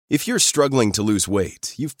If you're struggling to lose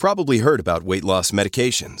weight, you've probably heard about weight loss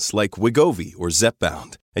medications like Wegovy or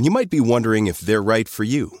Zepbound, and you might be wondering if they're right for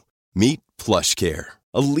you. Meet PlushCare,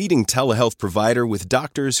 a leading telehealth provider with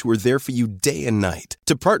doctors who are there for you day and night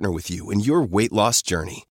to partner with you in your weight loss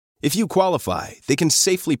journey. If you qualify, they can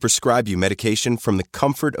safely prescribe you medication from the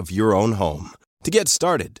comfort of your own home. To get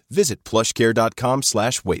started, visit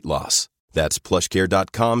plushcare.com/weightloss. That's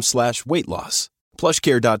plushcare.com/weightloss.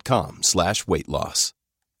 plushcare.com/weightloss.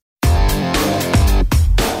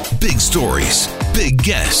 Big stories, big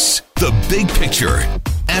guests, the big picture.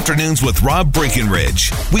 Afternoons with Rob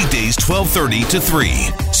Breckenridge. Weekdays 12:30 to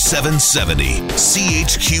 3, 770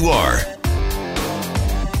 CHQR.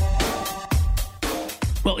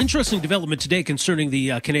 Well, interesting development today concerning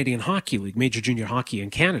the Canadian Hockey League, Major Junior Hockey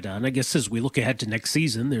in Canada. And I guess as we look ahead to next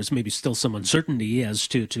season, there's maybe still some uncertainty as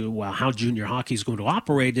to how junior hockey is going to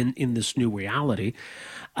operate in this new reality.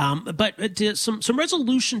 But some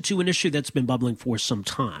resolution to an issue that's been bubbling for some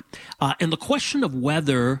time. And the question of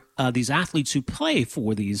whether these athletes who play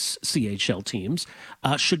for these CHL teams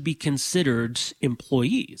should be considered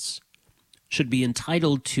employees, should be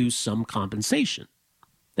entitled to some compensation,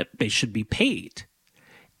 that they should be paid.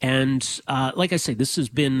 And like I say, this has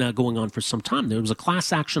been going on for some time. There was a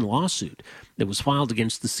class action lawsuit that was filed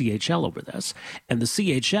against the CHL over this. And the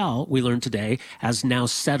CHL, we learned today, has now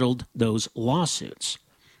settled those lawsuits.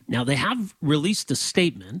 Now, they have released a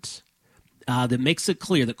statement that makes it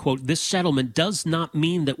clear that, quote, this settlement does not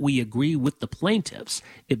mean that we agree with the plaintiffs.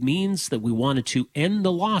 It means that we wanted to end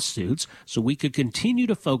the lawsuits so we could continue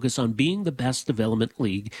to focus on being the best development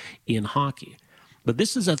league in hockey. But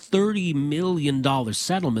this is a $30 million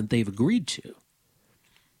settlement they've agreed to.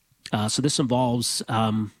 So this involves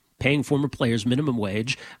paying former players minimum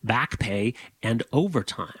wage, back pay, and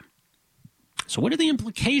overtime. So what are the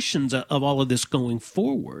implications of all of this going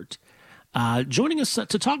forward? Joining us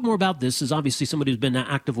to talk more about this is obviously somebody who's been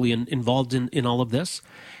actively involved in all of this,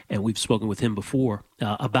 and we've spoken with him before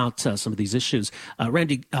about some of these issues.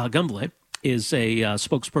 Randy Gumble is a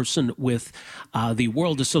spokesperson with the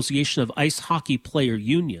World Association of Ice Hockey Player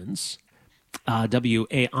Unions,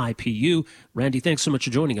 WAIPU. Randy, thanks so much for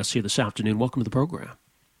joining us here this afternoon. Welcome to the program.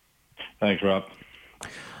 Thanks, Rob.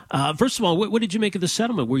 First of all, what did you make of the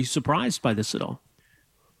settlement? Were you surprised by this at all?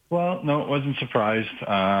 Well, no, I wasn't surprised.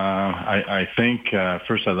 I think,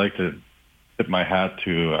 first I'd like to tip my hat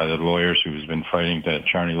to the lawyers who's been fighting, the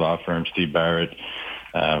Charney Law Firm, Steve Barrett,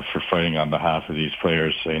 for fighting on behalf of these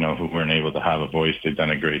players, who weren't able to have a voice. They've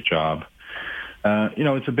done a great job.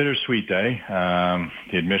 It's a bittersweet day.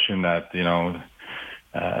 The admission that, the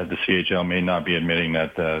CHL may not be admitting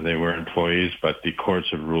that they were employees, but the courts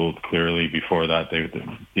have ruled clearly before that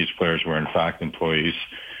these players were in fact employees,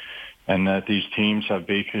 and that these teams have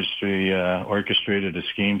basically orchestrated a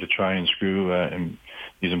scheme to try and screw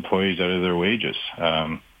these employees out of their wages.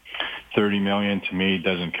 $30 million to me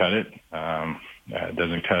doesn't cut it. It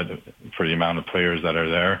doesn't cut for the amount of players that are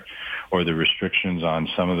there or the restrictions on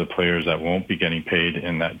some of the players that won't be getting paid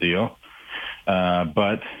in that deal.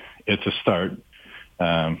 But it's a start.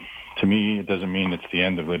 To me, it doesn't mean it's the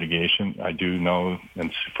end of litigation. I do know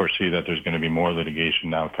and foresee that there's going to be more litigation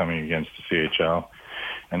now coming against the CHL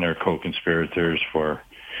and their co-conspirators for,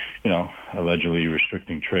 allegedly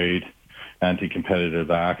restricting trade,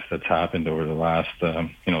 anti-competitive acts that's happened over the last,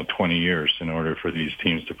 20 years in order for these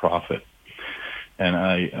teams to profit. And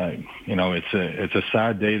it's a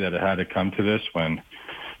sad day that it had to come to this when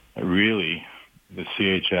really the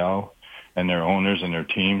CHL and their owners and their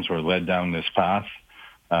teams were led down this path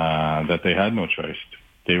that they had no choice.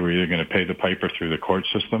 They were either going to pay the piper through the court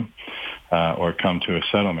system or come to a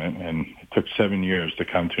settlement. And it took 7 years to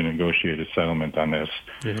come to a negotiated settlement on this,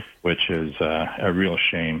 which is a real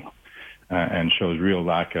shame and shows real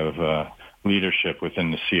lack of leadership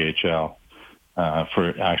within the CHL.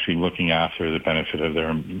 For actually looking after the benefit of their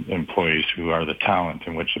employees, who are the talent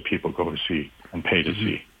in which the people go to see and pay to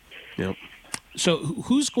see. Yep. So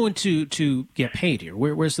who's going to get paid here?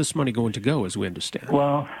 Where's this money going to go, as we understand?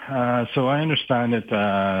 Well, so I understand that,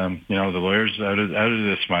 the lawyers out of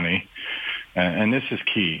this money, and this is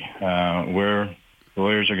key, where the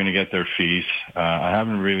lawyers are going to get their fees. I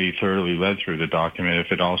haven't really thoroughly read through the document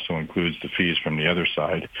if it also includes the fees from the other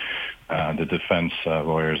side, the defense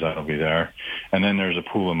lawyers that'll be there. And then there's a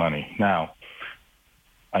pool of money. Now,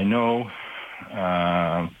 I know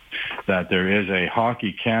that there is a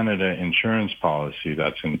Hockey Canada insurance policy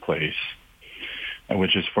that's in place,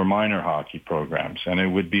 which is for minor hockey programs. And it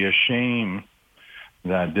would be a shame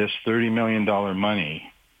that this $30 million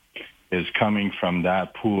money is coming from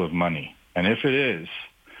that pool of money. And if it is,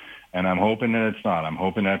 and I'm hoping that it's not, I'm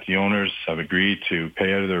hoping that the owners have agreed to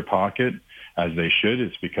pay out of their pocket as they should.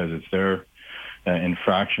 It's because it's their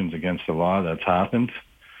infractions against the law that's happened.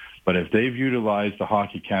 But if they've utilized the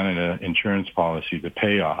Hockey Canada insurance policy to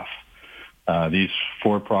pay off these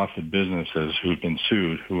for-profit businesses who've been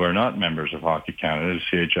sued, who are not members of Hockey Canada,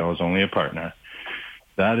 the CHL is only a partner,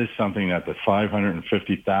 that is something that the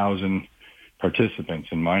 550,000 participants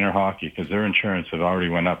in minor hockey, because their insurance had already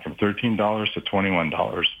went up from $13 to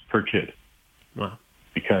 $21 per kid. Wow.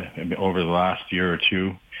 Because over the last year or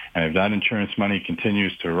two, and if that insurance money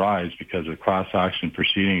continues to rise because of class action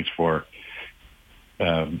proceedings for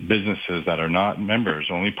businesses that are not members,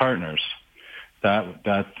 only partners, that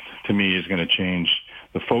to me is going to change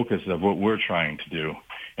the focus of what we're trying to do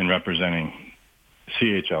in representing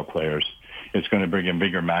CHL players. It's going to bring a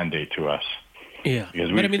bigger mandate to us. Yeah,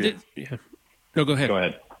 but I mean, no, go ahead. Go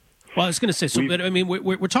ahead. Well, I was going to say, but I mean,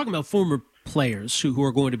 we're talking about former players who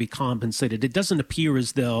are going to be compensated. It doesn't appear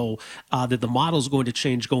as though that the model is going to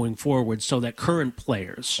change going forward, so that current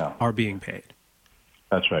players are being paid.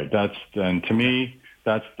 That's right. And to me,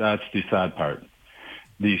 that's the sad part.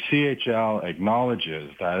 The CHL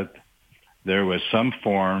acknowledges that there was some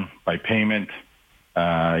form by payment,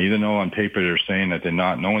 even though on paper they're saying that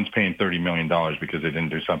no one's paying $30 million because they didn't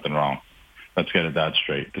do something wrong. Let's get it that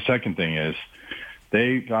straight. The second thing is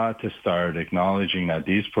they got to start acknowledging that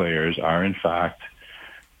these players are, in fact,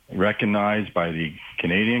 recognized by the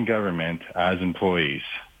Canadian government as employees.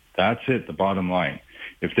 That's it, the bottom line.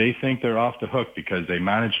 If they think they're off the hook because they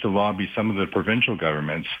managed to lobby some of the provincial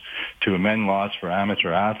governments to amend laws for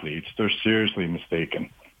amateur athletes, they're seriously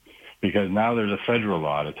mistaken. Because now there's a federal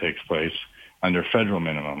law that takes place under federal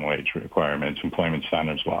minimum wage requirements, employment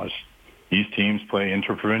standards laws. These teams play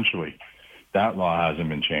interprovincially. That law hasn't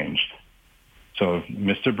been changed. So if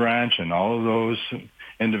Mr. Branch and all of those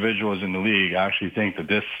individuals in the league actually think that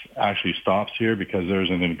this actually stops here because there's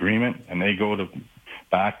an agreement and they go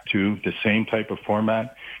back to the same type of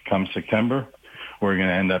format come September, we're going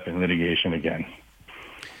to end up in litigation again.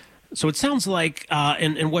 So it sounds like,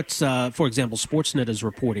 and what's, for example, Sportsnet is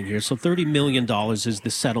reporting here, so $30 million is the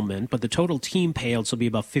settlement, but the total team payouts will be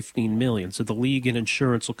about $15 million. So the league and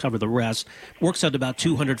insurance will cover the rest. Works out to about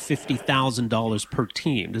 $250,000 per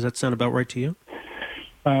team. Does that sound about right to you?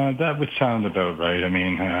 That would sound about right. I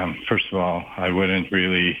mean, first of all, I wouldn't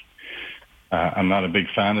really... I'm not a big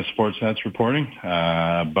fan of Sportsnet's reporting,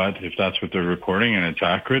 but if that's what they're reporting and it's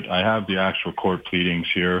accurate, I have the actual court pleadings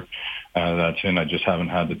here that's in. I just haven't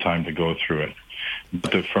had the time to go through it.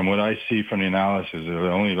 But from what I see from the analysis, it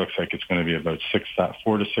only looks like it's going to be about $4,000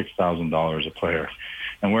 to $6,000 a player.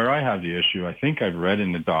 And where I have the issue, I think I've read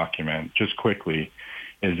in the document, just quickly,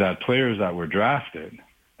 is that players that were drafted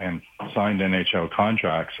and signed NHL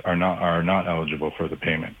contracts are not eligible for the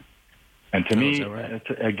payment. And to me,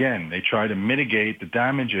 again, they try to mitigate the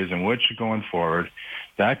damages in which going forward.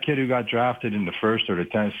 That kid who got drafted in the first or the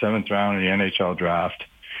 7th round of the NHL draft,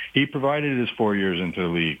 he provided his 4 years into the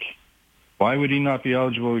league. Why would he not be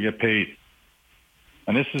eligible to get paid?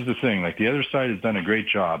 And this is the thing, like the other side has done a great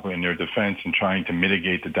job in their defense in trying to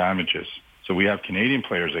mitigate the damages. So we have Canadian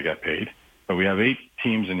players that get paid, but we have 8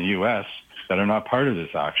 teams in the U.S. that are not part of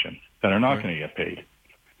this action, that are not going to get paid.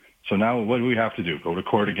 So now what do we have to do? Go to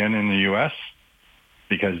court again in the U.S.?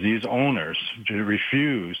 Because these owners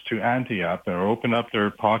refuse to ante up or open up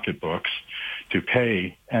their pocketbooks to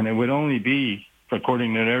pay, and it would only be,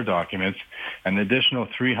 according to their documents, an additional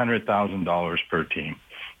 $300,000 per team.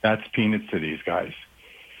 That's peanuts to these guys.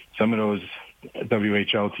 Some of those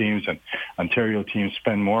WHL teams and Ontario teams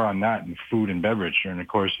spend more on that in food and beverage during the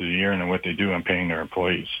course of the year than what they do on paying their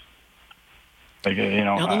employees. Like, you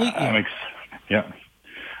know, yeah.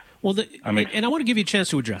 Well, and I want to give you a chance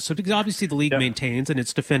to address it because obviously the league maintains and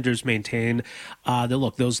its defenders maintain that,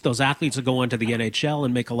 look, those athletes that go on to the NHL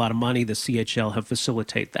and make a lot of money, the CHL have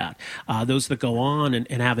facilitate that. Those that go on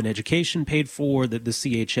and have an education paid for, that the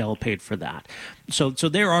CHL paid for that. So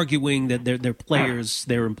they're arguing that their players,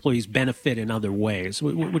 their employees benefit in other ways.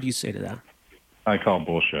 What do you say to that? I call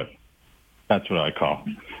bullshit. That's what I call.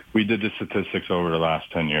 We did the statistics over the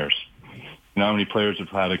last 10 years. You know how many players have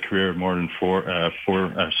had a career of more than 5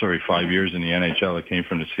 years in the NHL that came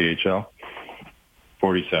from the CHL?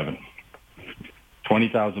 47.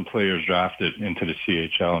 20,000 players drafted into the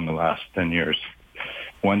CHL in the last 10 years.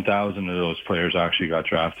 1,000 of those players actually got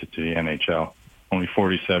drafted to the NHL. Only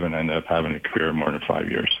 47 ended up having a career of more than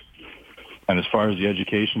 5 years. And as far as the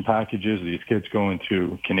education packages, these kids going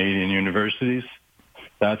to Canadian universities,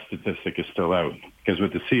 that statistic is still out. Because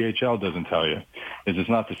what the CHL doesn't tell you is it's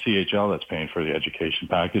not the CHL that's paying for the education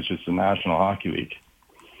package, it's the National Hockey League.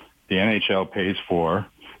 The NHL pays for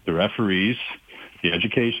the referees, the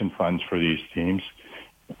education funds for these teams,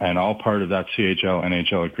 and all part of that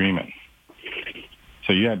CHL-NHL agreement.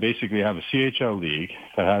 So you basically have a CHL league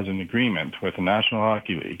that has an agreement with the National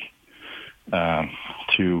Hockey League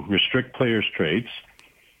to restrict players' trades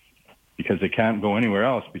because they can't go anywhere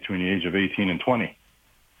else between the age of 18 and 20.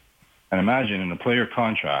 And imagine in a player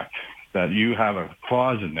contract that you have a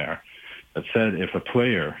clause in there that said if a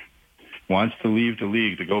player wants to leave the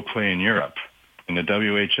league to go play in Europe in the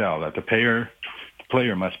WHL, that the player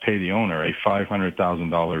must pay the owner a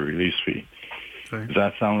 $500,000 release fee. Okay. Does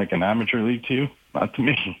that sound like an amateur league to you? Not to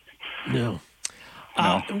me. No.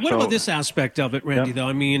 What about this aspect of it, Randy, though?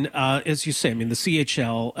 I mean, as you say, the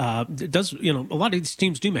CHL does, a lot of these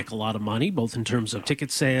teams do make a lot of money, both in terms of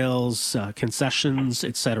ticket sales, concessions,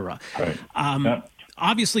 et cetera. Right.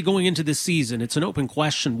 Obviously, going into this season, it's an open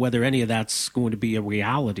question whether any of that's going to be a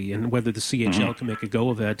reality and whether the CHL can make a go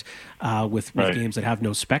of it with games that have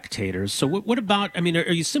no spectators. So what about, are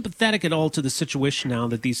you sympathetic at all to the situation now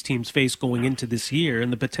that these teams face going into this year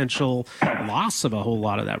and the potential loss of a whole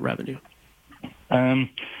lot of that revenue?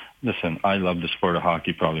 Listen, I love the sport of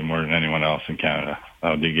hockey probably more than anyone else in Canada.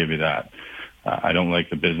 I'll give you that. I don't like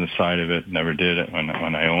the business side of it. Never did it. When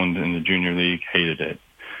I owned in the junior league, hated it.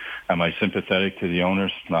 Am I sympathetic to the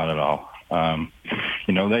owners? Not at all.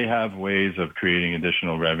 They have ways of creating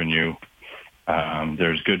additional revenue.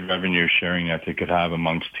 There's good revenue sharing that they could have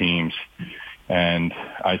amongst teams. And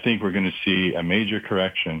I think we're going to see a major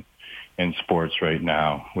correction in sports right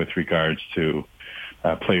now with regards to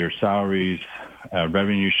player salaries,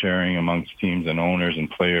 revenue sharing amongst teams and owners and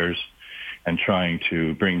players, and trying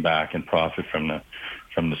to bring back and profit from the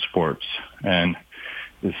sports. And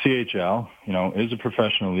the CHL, is a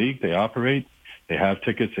professional league. They operate. They have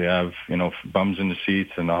tickets. They have, bums in the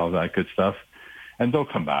seats and all that good stuff. And they'll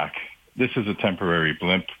come back. This is a temporary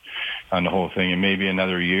blimp on the whole thing. And maybe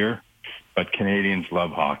another year. But Canadians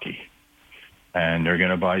love hockey. And they're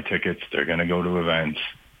going to buy tickets. They're going to go to events.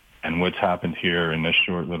 And what's happened here in this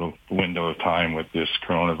short little window of time with this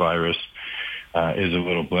coronavirus is a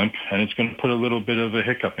little blimp. And it's going to put a little bit of a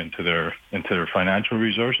hiccup into their financial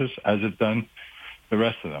resources, as it's done the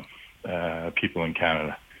rest of them, people in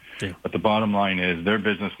Canada. Yeah. But the bottom line is their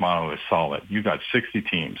business model is solid. You've got 60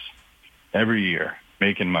 teams every year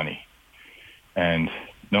making money, and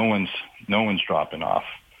no one's dropping off.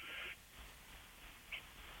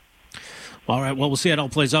 All right, well, we'll see how it all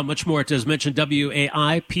plays out. Much more, as mentioned,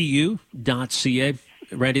 WAIPU.ca.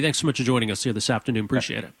 Randy, thanks so much for joining us here this afternoon.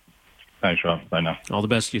 Appreciate it. Thanks, Rob. Bye now. All the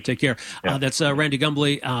best to you. Take care. Yeah. That's Randy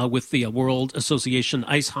Gumbly with the World Association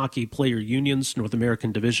Ice Hockey Player Unions, North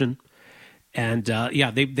American Division. And,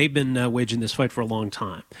 they've been waging this fight for a long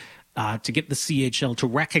time to get the CHL to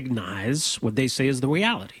recognize what they say is the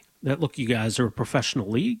reality. That, look, you guys are a professional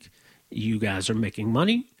league. You guys are making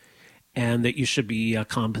money. And that you should be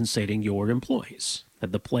compensating your employees.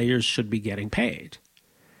 That the players should be getting paid.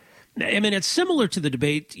 It's similar to the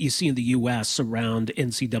debate you see in the U.S. around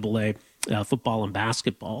NCAA football and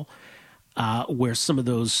basketball, where some of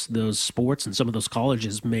those sports and some of those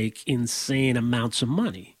colleges make insane amounts of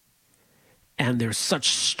money. And there's such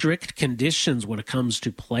strict conditions when it comes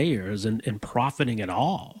to players and profiting at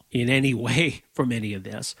all in any way from any of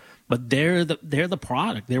this. But they're the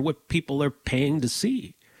product. They're what people are paying to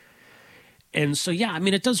see. And so,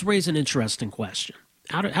 it does raise an interesting question.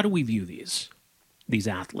 How do we view these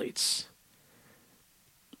athletes?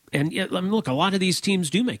 And look, a lot of these teams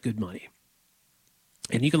do make good money.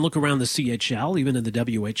 And you can look around the CHL, even in the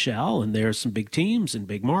WHL, and there are some big teams and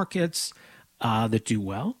big markets that do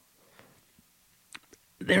well.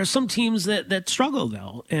 There are some teams that struggle,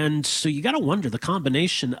 though. And so you got to wonder, the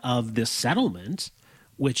combination of this settlement,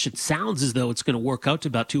 which it sounds as though it's going to work out to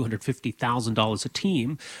about $250,000 a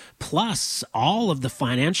team, plus all of the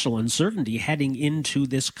financial uncertainty heading into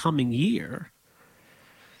this coming year,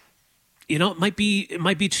 it might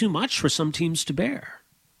be too much for some teams to bear.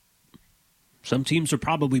 Some teams are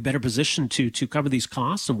probably better positioned to cover these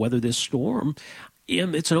costs and weather this storm.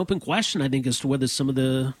 It's an open question, I think, as to whether some of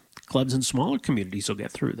the clubs in smaller communities will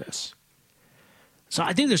get through this. So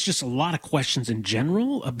I think there's just a lot of questions in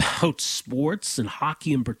general about sports and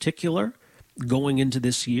hockey in particular going into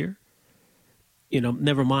this year.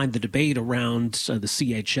 Never mind the debate around the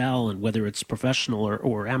CHL and whether it's professional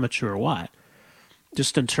or amateur or what.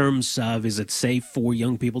 Just in terms of, is it safe for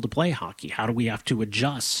young people to play hockey? How do we have to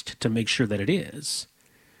adjust to make sure that it is?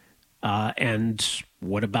 And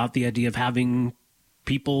what about the idea of having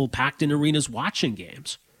people packed in arenas watching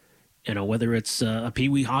games? Whether it's a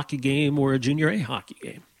Pee-wee hockey game or a Junior A hockey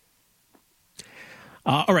game.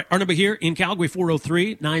 All right, our number here in Calgary,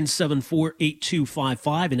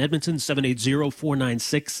 403-974-8255. In Edmonton,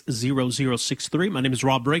 780-496-0063. My name is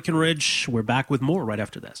Rob Breckenridge. We're back with more right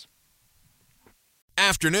after this.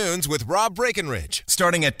 Afternoons with Rob Breckenridge.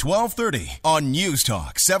 Starting at 12:30 on News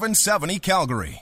Talk 770 Calgary.